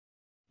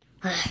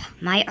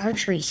My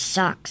archery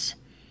sucks.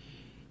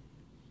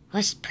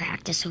 Let's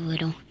practice a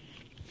little.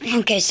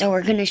 Okay, so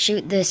we're gonna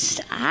shoot this.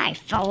 I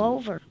fell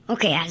over.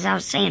 Okay, as I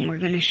was saying, we're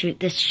gonna shoot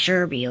this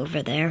Sherby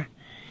over there.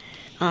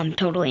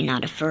 Totally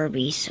not a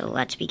Furby, so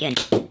let's begin.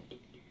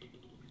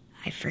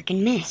 I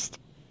freaking missed.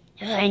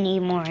 I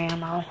need more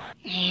ammo.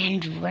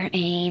 And we're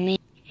aiming.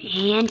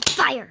 And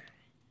fire!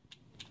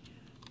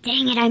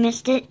 Dang it, I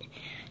missed it.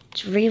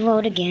 Let's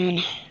reload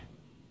again.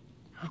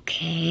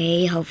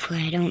 Okay,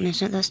 hopefully I don't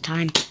miss it this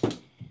time.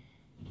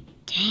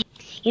 Dang.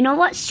 You know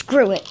what?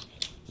 Screw it.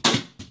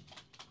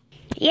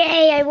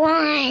 Yay, I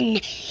won!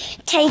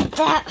 Take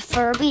that,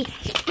 Furby.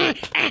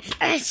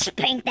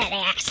 Spank that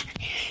ass.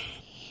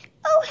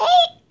 Oh,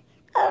 hey,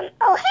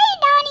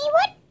 Donnie,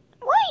 what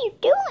are you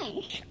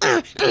doing?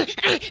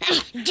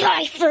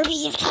 Die,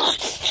 Furby.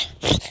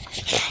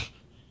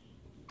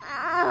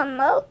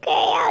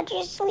 Okay, I'll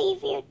just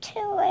leave you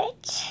to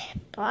it.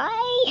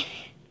 Bye.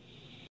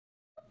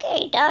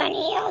 Okay,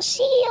 Donnie, I'll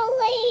see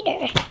you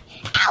later.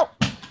 Ow!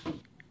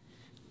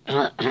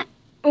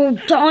 Oh,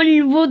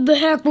 Donnie, what the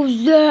heck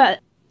was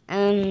that?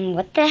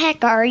 What the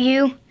heck are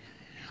you?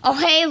 Oh,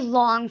 hey,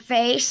 long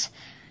face.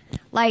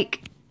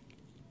 Like,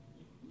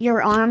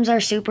 your arms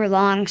are super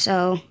long,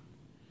 so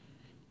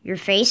your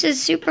face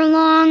is super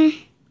long.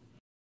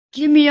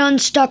 Get me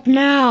unstuck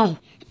now.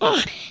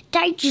 Ugh,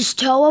 did I just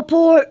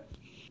teleport?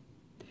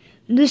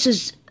 This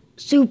is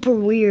super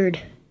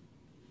weird.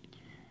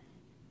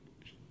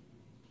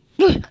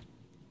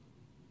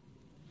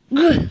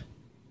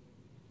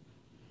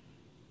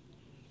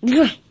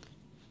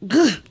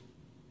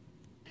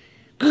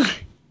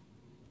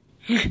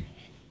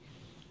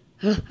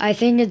 I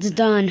think it's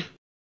done.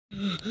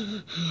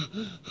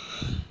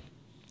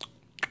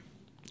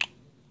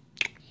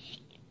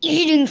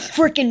 Eating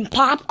frickin'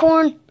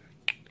 popcorn?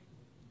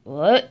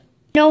 What?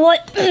 You know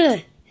what?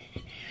 You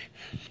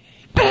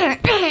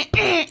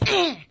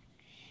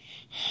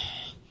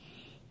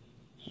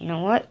know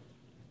what?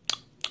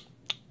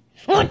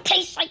 Oh, it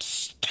tastes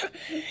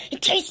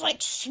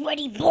like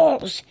sweaty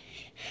balls.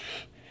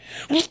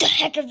 What the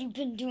heck have you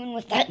been doing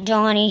with that,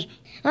 Donnie?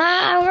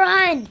 Ah,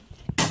 run!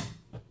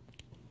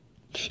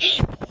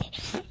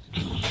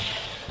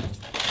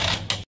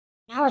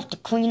 Now I have to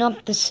clean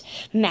up this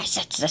mess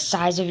that's the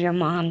size of your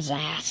mom's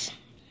ass.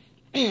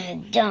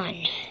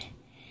 Done.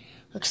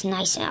 Looks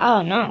nice.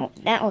 Oh no,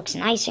 that looks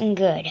nice and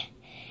good.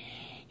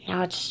 Now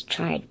let's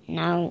try.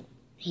 Now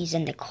he's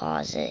in the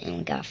closet, and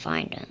we gotta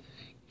find him.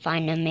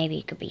 Maybe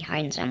he could be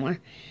hiding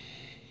somewhere.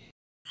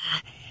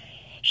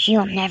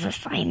 She'll never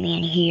find me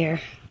in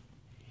here.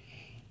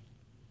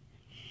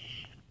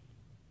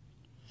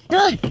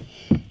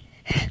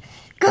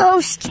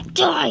 Ghost,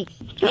 die!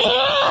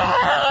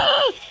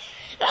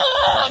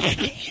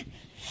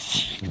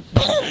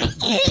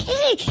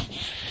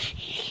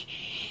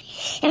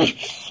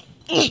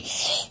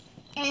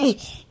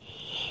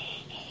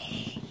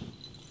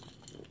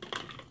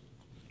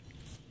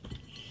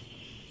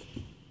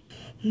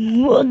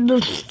 What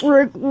the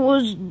frick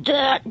was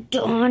that,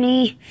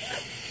 Donnie?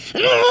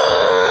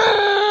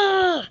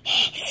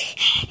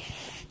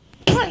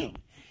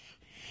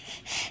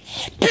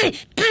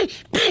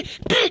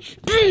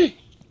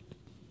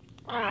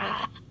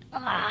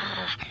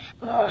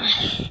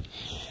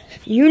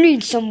 You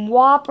need some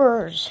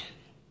Whoppers.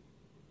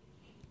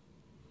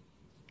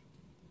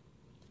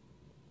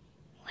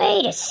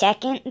 Wait a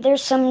second,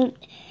 there's some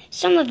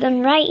of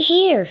them right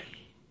here.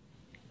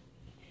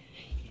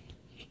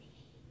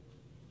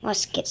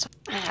 Let's get some.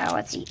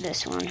 Let's eat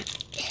this one.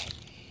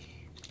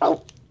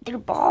 Oh, they're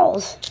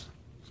balls.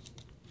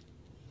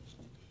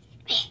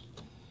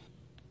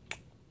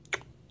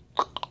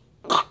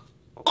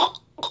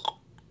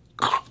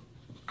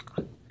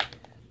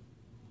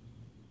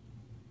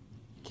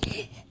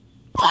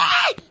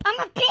 I'm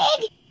a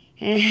pig!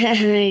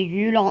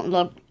 You don't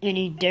look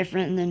any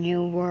different than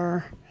you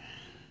were.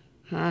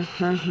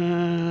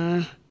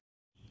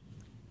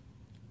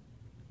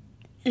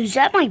 Is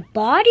that my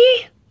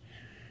body?